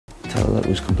feel like it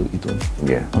was completely done.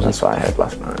 Yeah, that's what I heard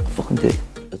last night. Fucking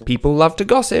did. People love to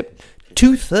gossip.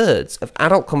 2/3 of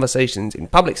adult conversations in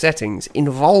public settings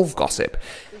involve gossip,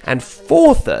 and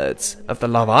 4/3 of the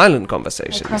Love Island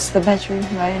conversations. Across the bedroom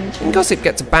range. And gossip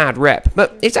gets a bad rep,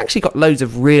 but it's actually got loads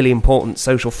of really important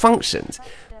social functions.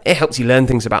 It helps you learn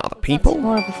things about other people.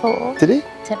 More before. Did he?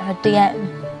 Sent her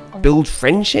DM. Build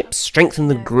friendships, strengthen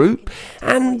the group,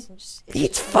 and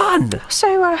it's fun.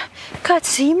 So,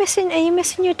 Curtis, are you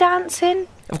missing your dancing?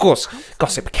 Of course,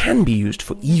 gossip can be used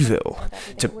for evil,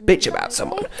 to bitch about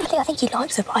someone. I think he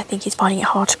likes her, but I think he's finding it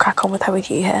hard to crack on with her with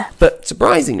you here. But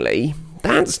surprisingly,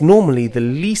 that's normally the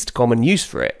least common use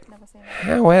for it.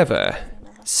 However,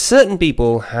 certain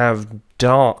people have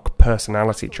dark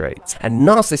personality traits, and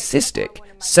narcissistic,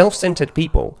 self-centered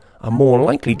people are more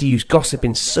likely to use gossip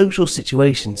in social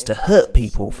situations to hurt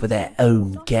people for their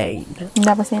own gain.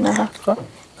 Never seen that before.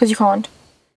 Because you can't.